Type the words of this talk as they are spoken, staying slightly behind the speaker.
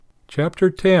Chapter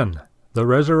 10. The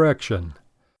Resurrection.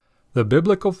 The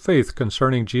biblical faith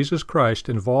concerning Jesus Christ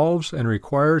involves and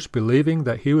requires believing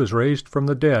that he was raised from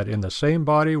the dead in the same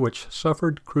body which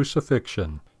suffered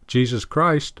crucifixion. Jesus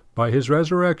Christ, by his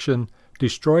resurrection,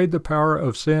 destroyed the power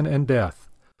of sin and death.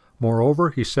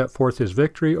 Moreover, he set forth his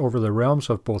victory over the realms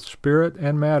of both spirit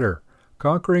and matter,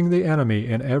 conquering the enemy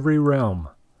in every realm.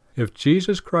 If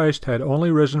Jesus Christ had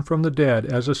only risen from the dead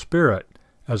as a spirit,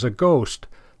 as a ghost,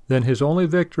 then his only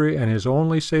victory and his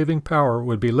only saving power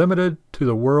would be limited to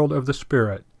the world of the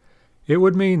spirit. It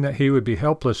would mean that he would be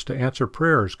helpless to answer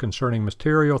prayers concerning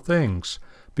material things,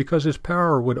 because his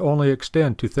power would only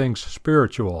extend to things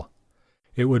spiritual.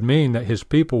 It would mean that his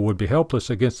people would be helpless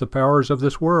against the powers of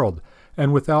this world,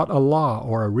 and without a law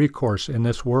or a recourse in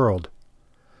this world.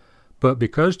 But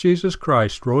because Jesus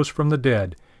Christ rose from the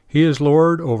dead, he is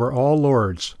Lord over all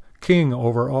lords, King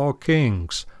over all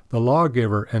kings, the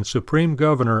lawgiver and supreme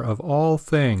governor of all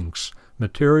things,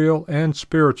 material and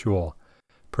spiritual.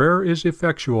 Prayer is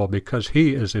effectual because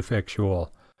he is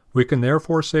effectual. We can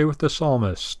therefore say with the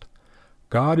psalmist,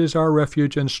 God is our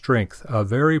refuge and strength, a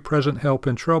very present help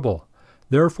in trouble.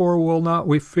 Therefore will not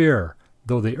we fear,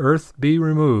 though the earth be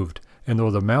removed, and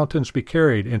though the mountains be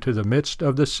carried into the midst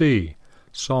of the sea.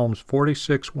 Psalms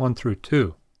 46,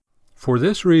 1-2. For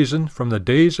this reason, from the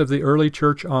days of the early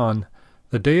church on,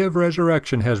 the day of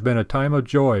resurrection has been a time of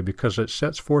joy because it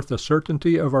sets forth the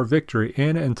certainty of our victory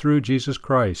in and through Jesus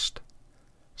Christ.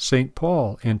 St.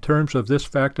 Paul, in terms of this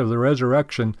fact of the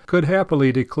resurrection, could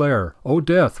happily declare, O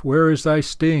death, where is thy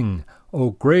sting? O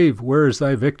grave, where is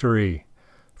thy victory?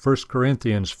 1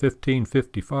 Corinthians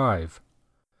 15:55.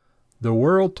 The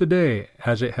world today,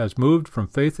 as it has moved from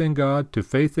faith in God to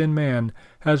faith in man,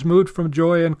 has moved from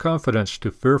joy and confidence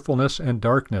to fearfulness and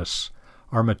darkness.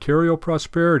 Our material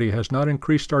prosperity has not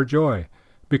increased our joy,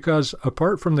 because,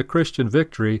 apart from the Christian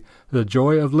victory, the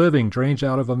joy of living drains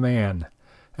out of a man.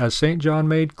 As St. John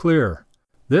made clear,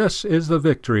 this is the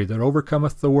victory that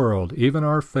overcometh the world, even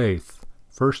our faith.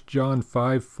 1 John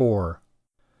 5:4.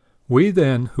 We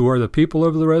then, who are the people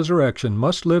of the resurrection,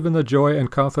 must live in the joy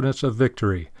and confidence of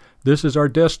victory. This is our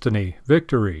destiny,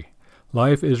 victory.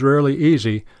 Life is rarely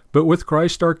easy, but with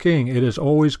Christ our King it is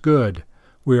always good.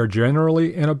 We are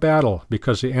generally in a battle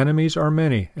because the enemies are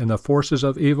many and the forces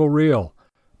of evil real,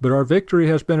 but our victory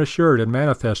has been assured and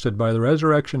manifested by the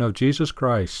resurrection of Jesus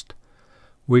Christ.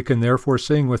 We can therefore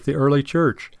sing with the early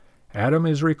church, Adam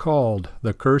is recalled,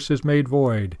 the curse is made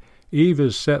void, Eve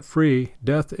is set free,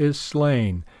 death is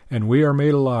slain, and we are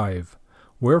made alive.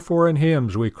 Wherefore in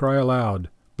hymns we cry aloud,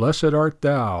 Blessed art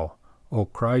thou, O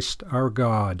Christ our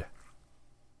God.